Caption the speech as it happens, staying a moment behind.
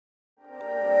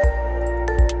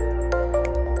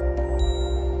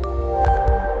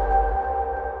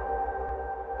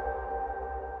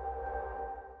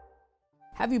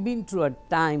Have you been through a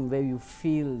time where you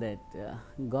feel that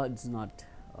God's not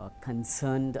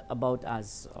concerned about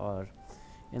us, or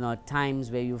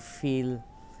times where you feel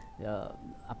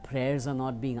our prayers are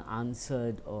not being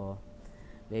answered, or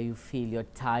where you feel you're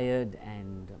tired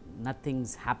and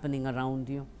nothing's happening around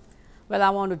you? Well, I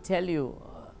want to tell you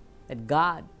that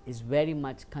God is very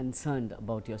much concerned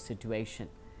about your situation.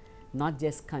 Not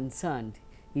just concerned,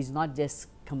 He's not just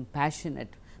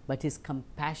compassionate, but His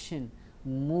compassion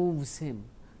moves Him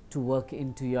to work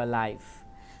into your life.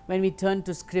 When we turn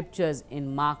to scriptures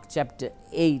in Mark chapter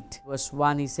 8 verse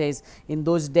 1, he says, "In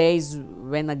those days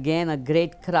when again a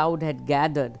great crowd had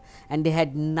gathered and they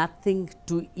had nothing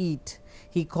to eat,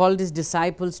 He called His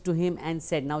disciples to Him and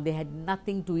said," now they had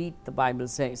nothing to eat, the Bible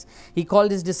says. He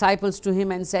called His disciples to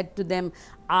Him and said to them,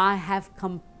 "I have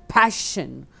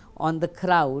compassion on the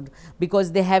crowd,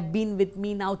 because they have been with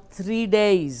me now 3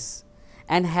 days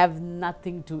and have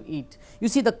nothing to eat." You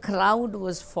see, the crowd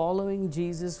was following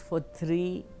Jesus for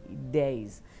 3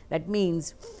 days. That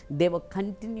means they were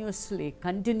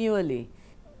continually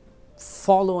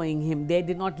following Him. They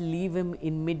did not leave Him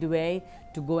in midway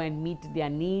to go and meet their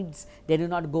needs. They did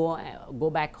not go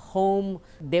back home.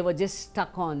 They were just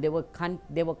stuck on. They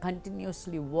were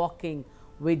continuously walking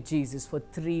with Jesus for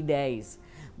 3 days.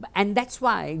 And that's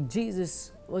why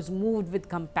Jesus was moved with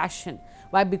compassion.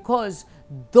 Why? Because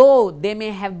though they may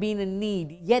have been in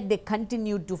need, yet they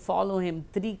continued to follow Him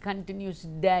 3 continuous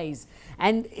days.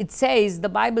 And it says, the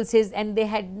Bible says, and they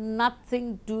had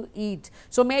nothing to eat.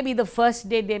 So maybe the first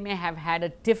day they may have had a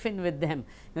tiffin with them.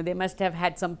 They must have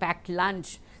had some packed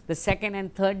lunch. The second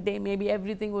and third day, maybe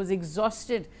everything was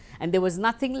exhausted and there was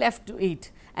nothing left to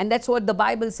eat. And that's what the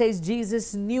Bible says.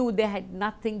 Jesus knew they had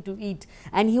nothing to eat,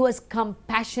 and He was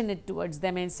compassionate towards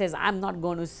them and says, "I'm not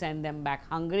going to send them back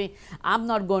hungry. I'm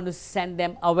not going to send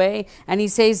them away." And He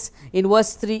says in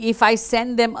verse 3, "If I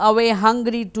send them away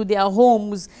hungry to their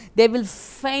homes, they will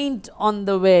faint on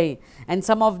the way. And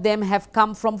some of them have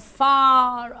come from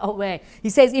far away." He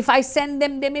says, if I send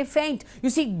them, they may faint. You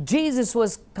see, Jesus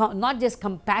was not just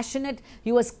compassionate,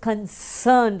 He was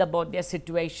concerned about their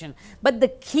situation. But the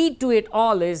key to it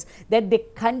all is that they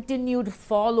continued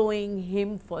following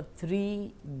Him for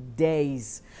 3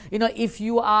 days. If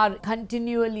you are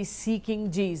continually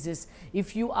seeking Jesus,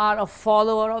 if you are a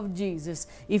follower of Jesus,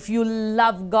 if you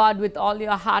love God with all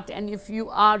your heart, and if you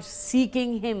are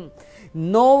seeking Him,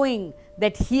 knowing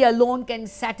that He alone can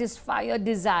satisfy your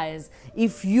desires,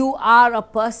 if you are a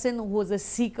person who is a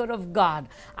seeker of God,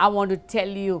 I want to tell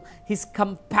you, He's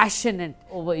compassionate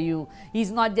over you.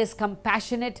 He's not just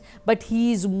compassionate, but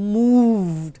He is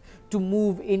moved to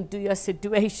move into your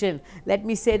situation. Let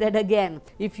me say that again.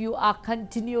 If you are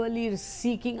continually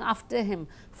seeking after Him,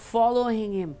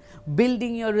 following Him,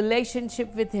 building your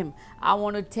relationship with Him, I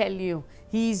want to tell you,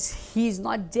 He's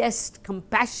not just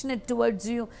compassionate towards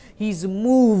you, He's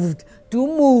moved to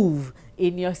move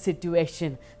in your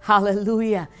situation.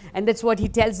 Hallelujah. And that's what He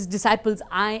tells His disciples,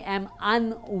 I am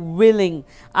unwilling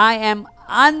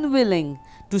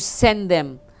to send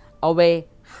them away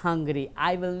hungry.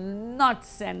 I will not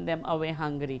send them away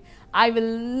hungry. I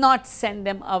will not send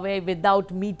them away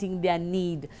without meeting their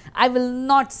need. I will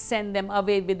not send them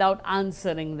away without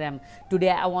answering them.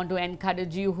 Today I want to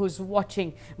encourage you who's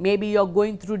watching. Maybe you're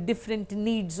going through different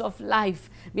needs of life.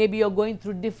 Maybe you're going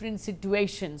through different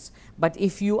situations. But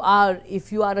if you are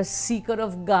a seeker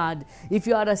of God, if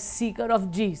you are a seeker of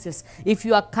Jesus, if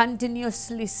you are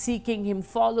continuously seeking Him,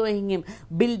 following Him,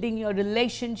 building your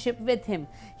relationship with Him,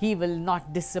 He will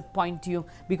not disappoint you,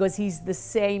 because He's the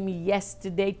same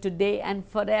yesterday, today, and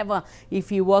forever. If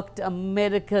He worked a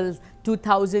miracle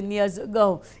 2000 years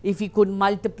ago, if He could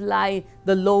multiply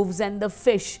the loaves and the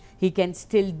fish, He can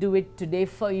still do it today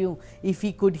for you. If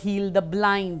He could heal the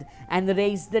blind and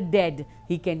raise the dead,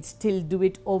 He can still do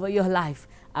it over your life.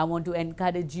 I want to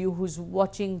encourage you who's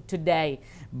watching today.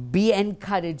 Be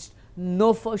encouraged.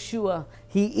 Know for sure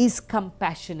He is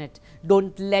compassionate.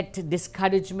 Don't let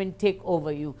discouragement take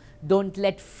over you. Don't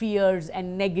let fears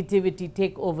and negativity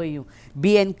take over you.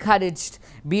 Be encouraged.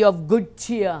 Be of good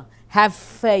cheer. Have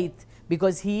faith,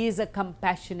 because He is a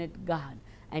compassionate God,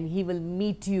 and He will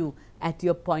meet you at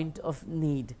your point of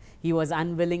need. He was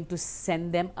unwilling to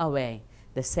send them away.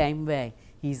 The same way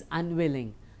He is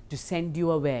unwilling to send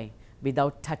you away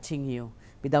without touching you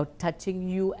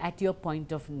at your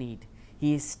point of need.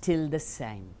 He is still the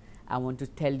same. I want to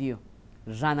tell you,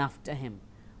 run after Him.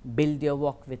 Build your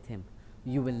walk with Him.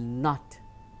 You will not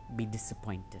be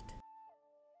disappointed.